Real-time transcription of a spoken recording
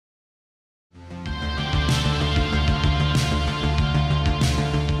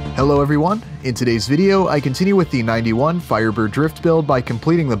Hello everyone, in today's video I continue with the 91 Firebird drift build by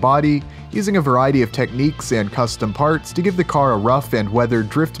completing the body, using a variety of techniques and custom parts to give the car a rough and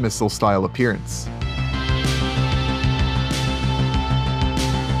weathered drift missile style appearance.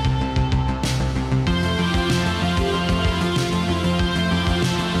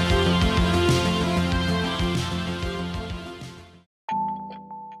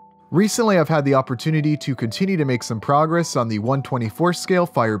 Recently I've had the opportunity to continue to make some progress on the 1/24 scale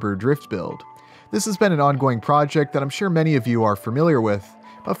Firebird drift build. This has been an ongoing project that I'm sure many of you are familiar with,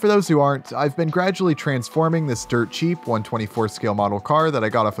 but for those who aren't, I've been gradually transforming this dirt cheap 1/24 scale model car that I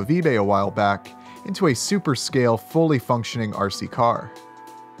got off of eBay a while back into a super scale, fully functioning RC car.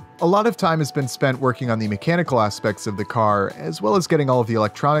 A lot of time has been spent working on the mechanical aspects of the car, as well as getting all of the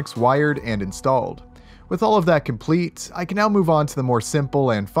electronics wired and installed. With all of that complete, I can now move on to the more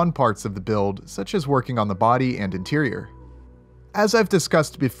simple and fun parts of the build, such as working on the body and interior. As I've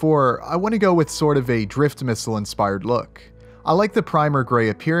discussed before, I want to go with sort of a drift missile inspired look. I like the primer gray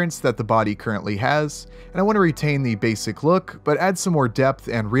appearance that the body currently has, and I want to retain the basic look, but add some more depth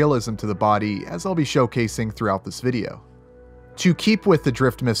and realism to the body, as I'll be showcasing throughout this video. To keep with the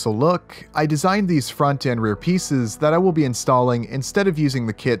drift missile look, I designed these front and rear pieces that I will be installing instead of using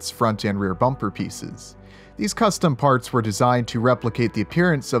the kit's front and rear bumper pieces. These custom parts were designed to replicate the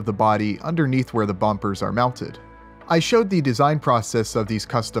appearance of the body underneath where the bumpers are mounted. I showed the design process of these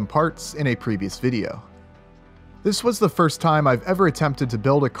custom parts in a previous video. This was the first time I've ever attempted to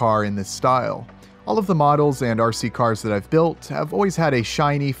build a car in this style. All of the models and RC cars that I've built have always had a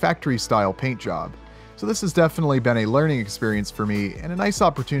shiny factory-style paint job, so this has definitely been a learning experience for me and a nice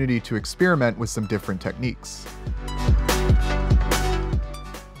opportunity to experiment with some different techniques.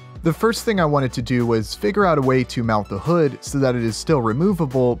 The first thing I wanted to do was figure out a way to mount the hood so that it is still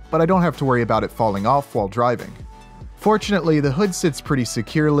removable, but I don't have to worry about it falling off while driving. Fortunately, the hood sits pretty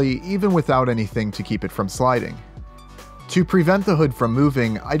securely, even without anything to keep it from sliding. To prevent the hood from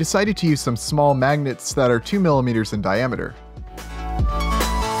moving, I decided to use some small magnets that are 2mm in diameter.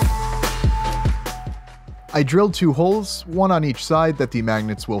 I drilled 2 holes, one on each side that the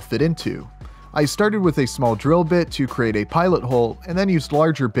magnets will fit into. I started with a small drill bit to create a pilot hole, and then used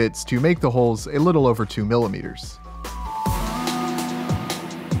larger bits to make the holes a little over 2mm.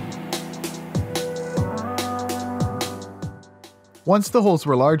 Once the holes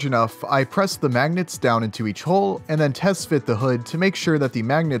were large enough, I pressed the magnets down into each hole and then test fit the hood to make sure that the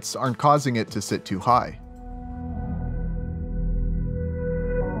magnets aren't causing it to sit too high.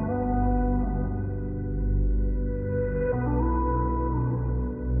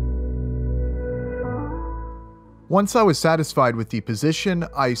 Once I was satisfied with the position,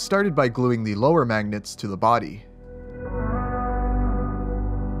 I started by gluing the lower magnets to the body.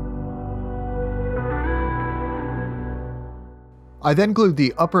 I then glued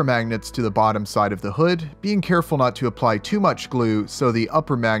the upper magnets to the bottom side of the hood, being careful not to apply too much glue so the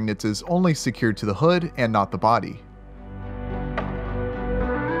upper magnet is only secured to the hood and not the body.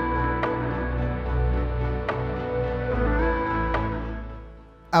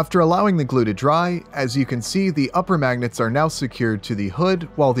 After allowing the glue to dry, as you can see, the upper magnets are now secured to the hood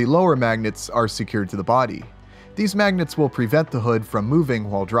while the lower magnets are secured to the body. These magnets will prevent the hood from moving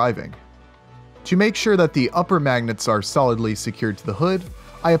while driving. To make sure that the upper magnets are solidly secured to the hood,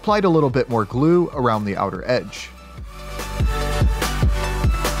 I applied a little bit more glue around the outer edge.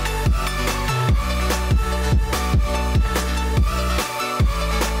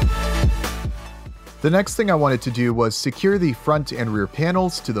 The next thing I wanted to do was secure the front and rear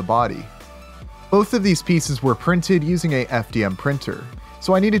panels to the body. Both of these pieces were printed using a FDM printer,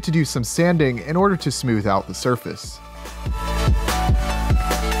 so I needed to do some sanding in order to smooth out the surface.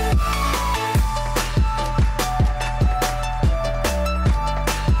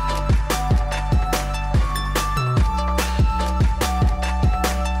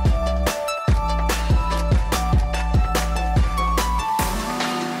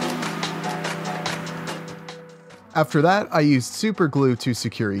 After that, I used super glue to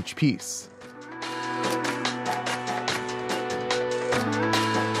secure each piece.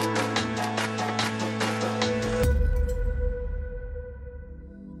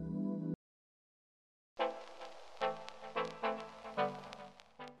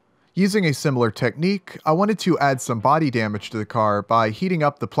 Using a similar technique, I wanted to add some body damage to the car by heating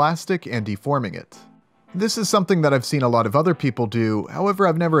up the plastic and deforming it. This is something that I've seen a lot of other people do, however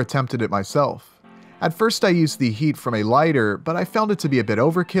I've never attempted it myself. At first I used the heat from a lighter, but I found it to be a bit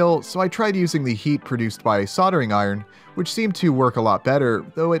overkill, so I tried using the heat produced by a soldering iron, which seemed to work a lot better,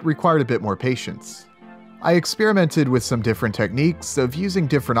 though it required a bit more patience. I experimented with some different techniques of using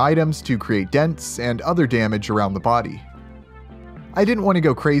different items to create dents and other damage around the body. I didn't want to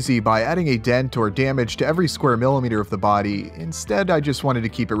go crazy by adding a dent or damage to every square millimeter of the body. Instead, I just wanted to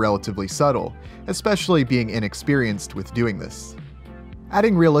keep it relatively subtle, especially being inexperienced with doing this.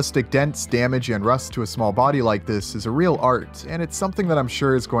 Adding realistic dents, damage, and rust to a small body like this is a real art, and it's something that I'm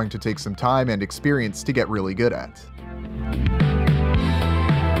sure is going to take some time and experience to get really good at.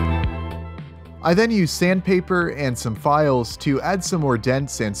 I then used sandpaper and some files to add some more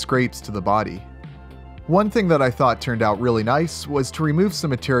dents and scrapes to the body. One thing that I thought turned out really nice was to remove some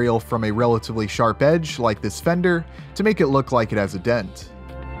material from a relatively sharp edge like this fender to make it look like it has a dent.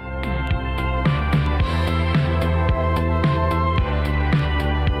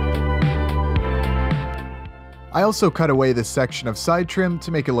 I also cut away this section of side trim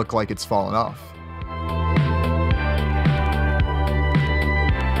to make it look like it's fallen off.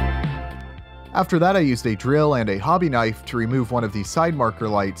 After that, I used a drill and a hobby knife to remove one of the side marker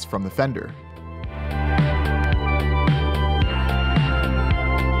lights from the fender.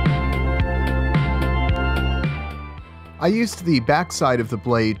 I used the backside of the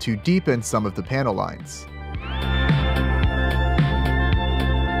blade to deepen some of the panel lines.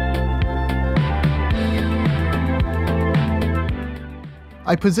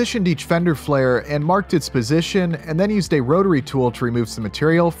 I positioned each fender flare and marked its position, and then used a rotary tool to remove some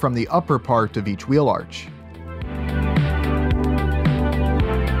material from the upper part of each wheel arch.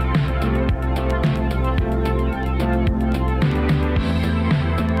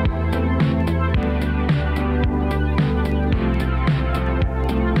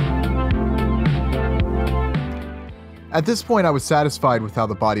 At this point, I was satisfied with how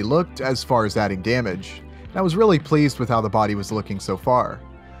the body looked as far as adding damage, and I was really pleased with how the body was looking so far.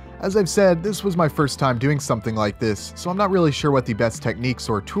 As I've said, this was my first time doing something like this, so I'm not really sure what the best techniques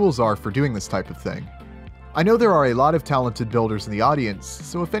or tools are for doing this type of thing. I know there are a lot of talented builders in the audience,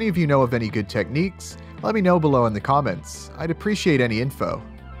 so if any of you know of any good techniques, let me know below in the comments. I'd appreciate any info.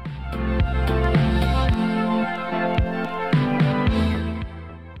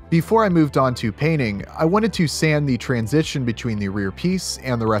 Before I moved on to painting, I wanted to sand the transition between the rear piece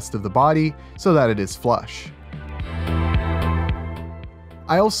and the rest of the body so that it is flush.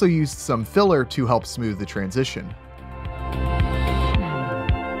 I also used some filler to help smooth the transition.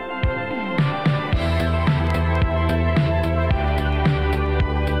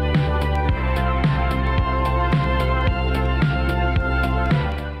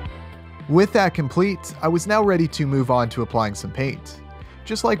 With that complete, I was now ready to move on to applying some paint.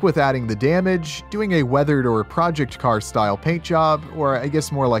 Just like with adding the damage, doing a weathered or project car style paint job, or I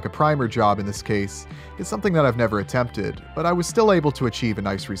guess more like a primer job in this case, is something that I've never attempted, but I was still able to achieve a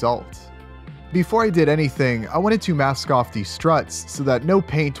nice result. Before I did anything, I wanted to mask off these struts so that no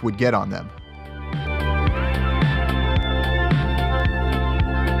paint would get on them.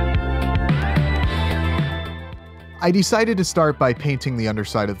 I decided to start by painting the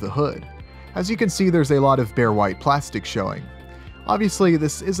underside of the hood. As you can see, there's a lot of bare white plastic showing. Obviously,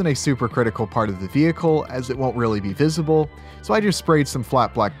 this isn't a super critical part of the vehicle as it won't really be visible, so I just sprayed some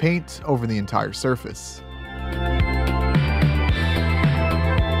flat black paint over the entire surface.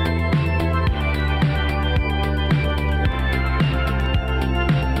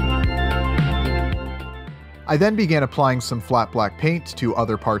 I then began applying some flat black paint to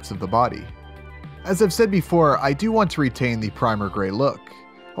other parts of the body. As I've said before, I do want to retain the primer gray look.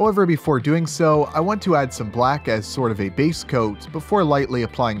 However, before doing so, I want to add some black as sort of a base coat before lightly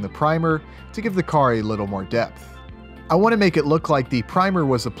applying the primer to give the car a little more depth. I want to make it look like the primer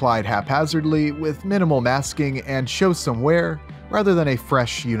was applied haphazardly with minimal masking and show some wear rather than a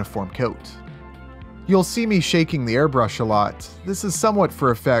fresh, uniform coat. You'll see me shaking the airbrush a lot. This is somewhat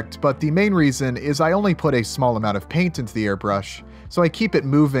for effect, but the main reason is I only put a small amount of paint into the airbrush, so I keep it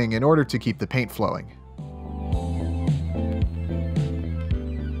moving in order to keep the paint flowing.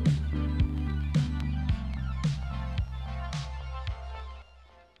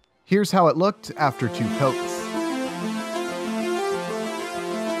 Here's how it looked after 2 coats.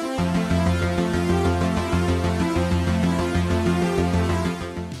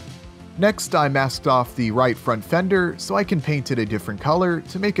 Next, I masked off the right front fender so I can paint it a different color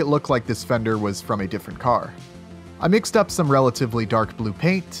to make it look like this fender was from a different car. I mixed up some relatively dark blue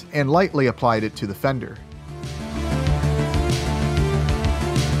paint and lightly applied it to the fender.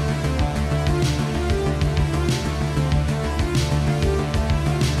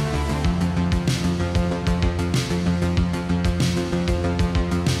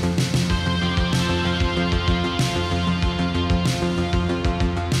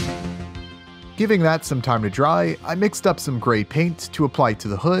 Giving that some time to dry, I mixed up some gray paint to apply to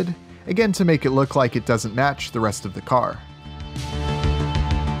the hood, again to make it look like it doesn't match the rest of the car.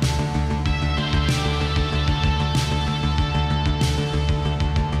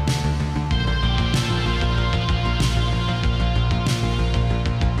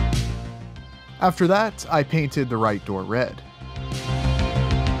 After that, I painted the right door red.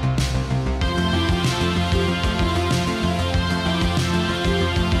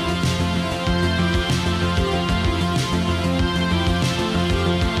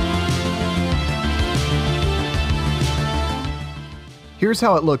 Here's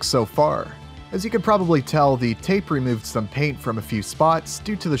how it looks so far. As you can probably tell, the tape removed some paint from a few spots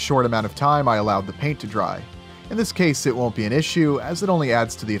due to the short amount of time I allowed the paint to dry. In this case, it won't be an issue, as it only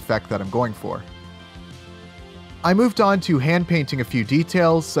adds to the effect that I'm going for. I moved on to hand painting a few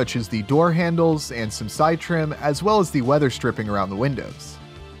details, such as the door handles and some side trim, as well as the weather stripping around the windows.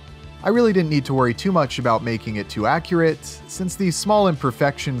 I really didn't need to worry too much about making it too accurate, since these small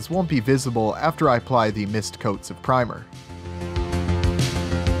imperfections won't be visible after I apply the mist coats of primer.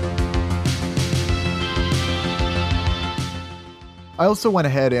 I also went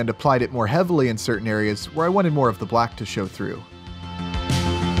ahead and applied it more heavily in certain areas where I wanted more of the black to show through.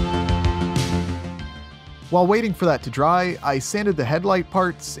 While waiting for that to dry, I sanded the headlight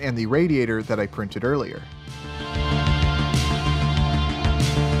parts and the radiator that I printed earlier.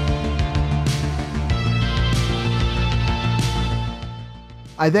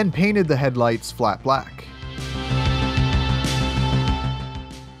 I then painted the headlights flat black.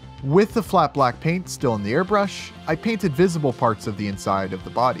 With the flat black paint still in the airbrush, I painted visible parts of the inside of the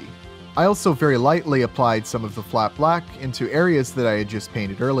body. I also very lightly applied some of the flat black into areas that I had just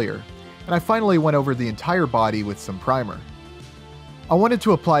painted earlier, and I finally went over the entire body with some primer. I wanted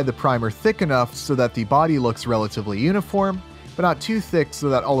to apply the primer thick enough so that the body looks relatively uniform, but not too thick so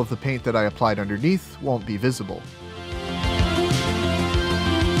that all of the paint that I applied underneath won't be visible.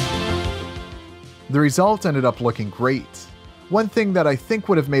 The result ended up looking great. One thing that I think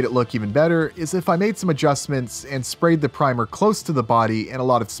would have made it look even better is if I made some adjustments and sprayed the primer close to the body in a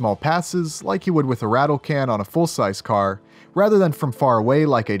lot of small passes like you would with a rattle can on a full-size car, rather than from far away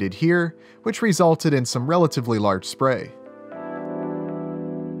like I did here, which resulted in some relatively large spray.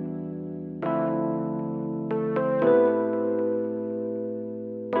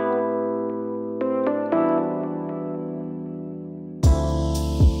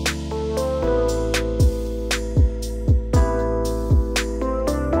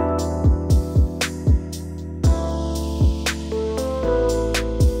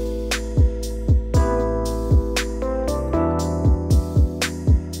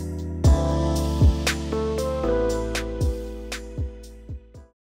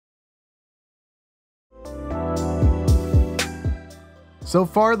 So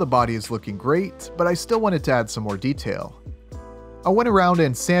far, the body is looking great, but I still wanted to add some more detail. I went around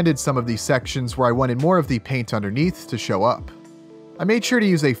and sanded some of these sections where I wanted more of the paint underneath to show up. I made sure to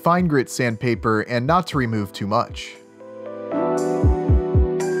use a fine grit sandpaper and not to remove too much.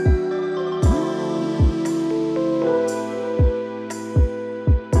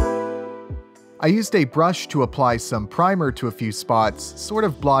 I used a brush to apply some primer to a few spots, sort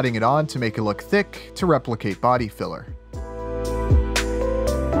of blotting it on to make it look thick to replicate body filler.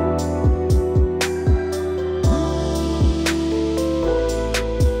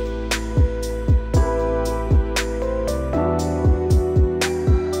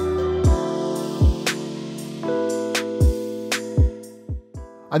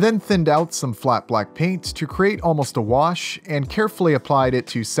 I then thinned out some flat black paint to create almost a wash and carefully applied it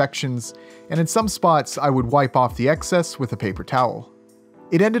to sections, and in some spots I would wipe off the excess with a paper towel.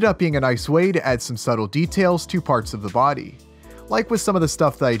 It ended up being a nice way to add some subtle details to parts of the body. Like with some of the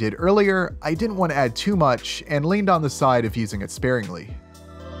stuff that I did earlier, I didn't want to add too much and leaned on the side of using it sparingly.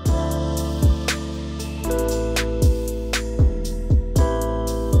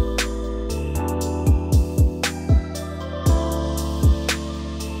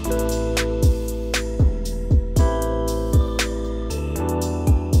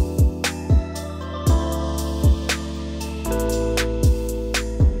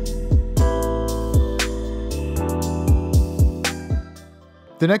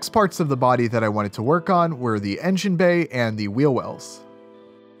 The next parts of the body that I wanted to work on were the engine bay and the wheel wells.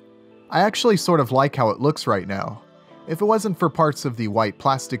 I actually sort of like how it looks right now. If it wasn't for parts of the white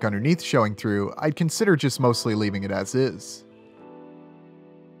plastic underneath showing through, I'd consider just mostly leaving it as is.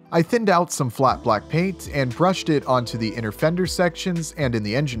 I thinned out some flat black paint and brushed it onto the inner fender sections and in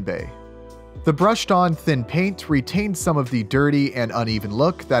the engine bay. The brushed on thin paint retained some of the dirty and uneven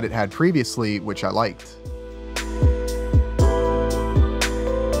look that it had previously, which I liked.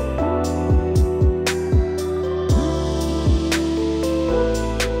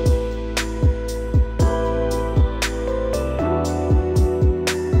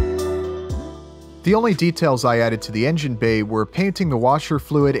 The only details I added to the engine bay were painting the washer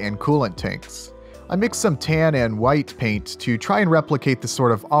fluid and coolant tanks. I mixed some tan and white paint to try and replicate the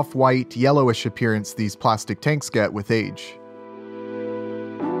sort of off-white, yellowish appearance these plastic tanks get with age.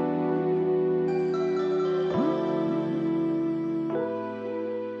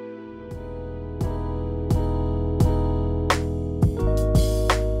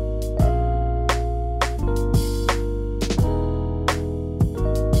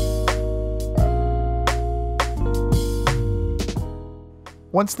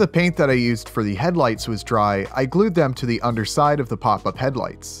 Once the paint that I used for the headlights was dry, I glued them to the underside of the pop-up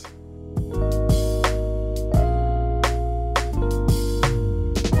headlights.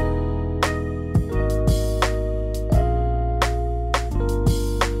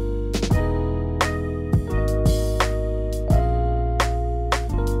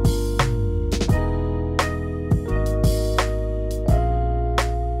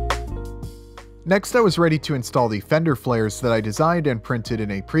 Next, I was ready to install the fender flares that I designed and printed in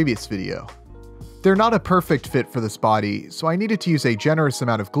a previous video. They're not a perfect fit for this body, so I needed to use a generous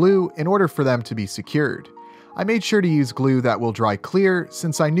amount of glue in order for them to be secured. I made sure to use glue that will dry clear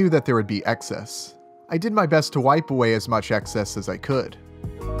since I knew that there would be excess. I did my best to wipe away as much excess as I could.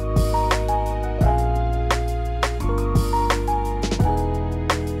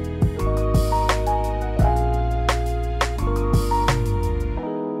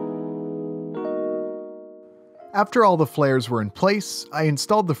 After all the flares were in place, I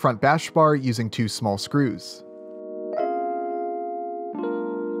installed the front bash bar using 2 small screws.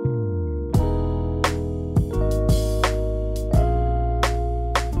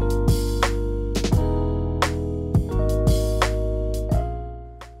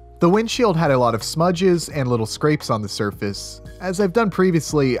 The windshield had a lot of smudges and little scrapes on the surface. As I've done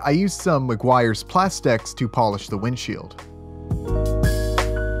previously, I used some Meguiar's Plastex to polish the windshield.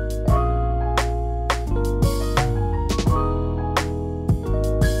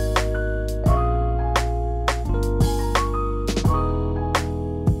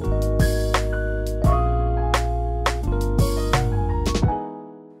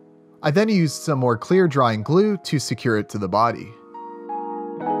 I then used some more clear drying glue to secure it to the body.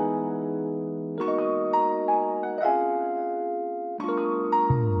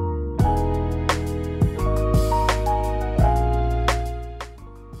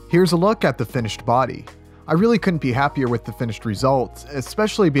 Here's a look at the finished body. I really couldn't be happier with the finished result,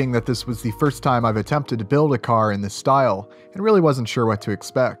 especially being that this was the first time I've attempted to build a car in this style, and really wasn't sure what to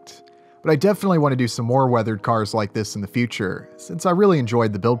expect. But I definitely want to do some more weathered cars like this in the future, since I really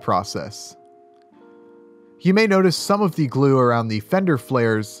enjoyed the build process. You may notice some of the glue around the fender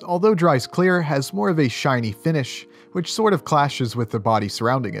flares, although dries clear, has more of a shiny finish, which sort of clashes with the body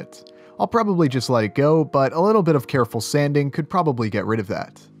surrounding it. I'll probably just let it go, but a little bit of careful sanding could probably get rid of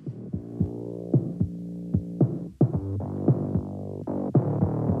that.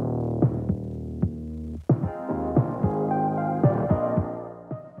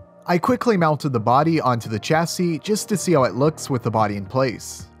 I quickly mounted the body onto the chassis just to see how it looks with the body in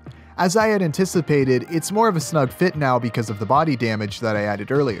place. As I had anticipated, it's more of a snug fit now because of the body damage that I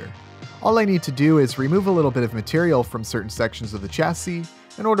added earlier. All I need to do is remove a little bit of material from certain sections of the chassis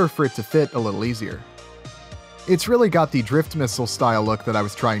in order for it to fit a little easier. It's really got the drift missile style look that I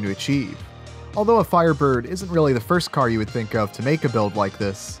was trying to achieve. Although a Firebird isn't really the first car you would think of to make a build like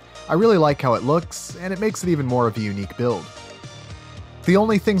this, I really like how it looks, and it makes it even more of a unique build. The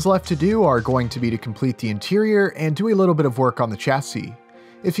only things left to do are going to be to complete the interior and do a little bit of work on the chassis.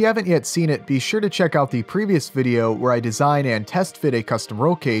 If you haven't yet seen it, be sure to check out the previous video where I design and test fit a custom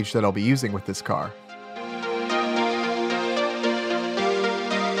roll cage that I'll be using with this car.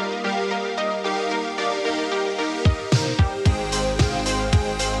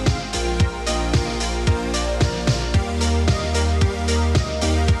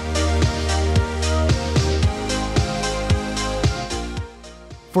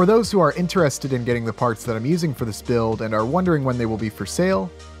 For those who are interested in getting the parts that I'm using for this build and are wondering when they will be for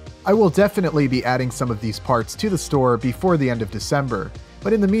sale, I will definitely be adding some of these parts to the store before the end of December,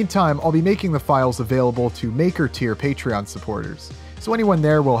 but in the meantime I'll be making the files available to Maker Tier Patreon supporters, so anyone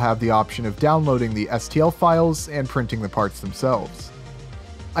there will have the option of downloading the STL files and printing the parts themselves.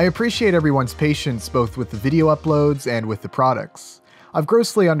 I appreciate everyone's patience both with the video uploads and with the products. I've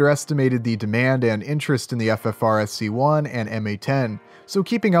grossly underestimated the demand and interest in the FFR SC1 and MA10, so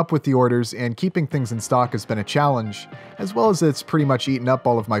keeping up with the orders and keeping things in stock has been a challenge, as well as it's pretty much eaten up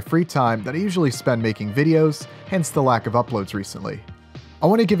all of my free time that I usually spend making videos, hence the lack of uploads recently. I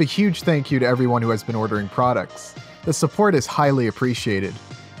want to give a huge thank you to everyone who has been ordering products. The support is highly appreciated,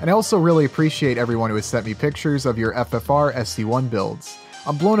 and I also really appreciate everyone who has sent me pictures of your FFR SC1 builds.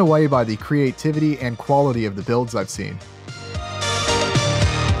 I'm blown away by the creativity and quality of the builds I've seen.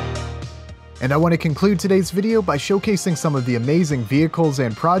 And I want to conclude today's video by showcasing some of the amazing vehicles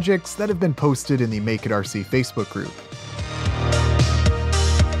and projects that have been posted in the Make It RC Facebook group.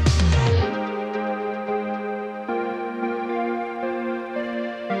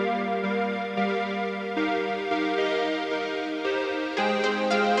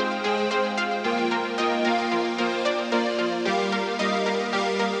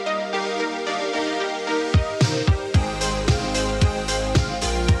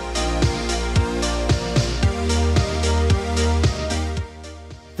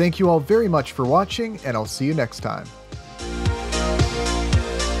 Thank you all very much for watching, and I'll see you next time.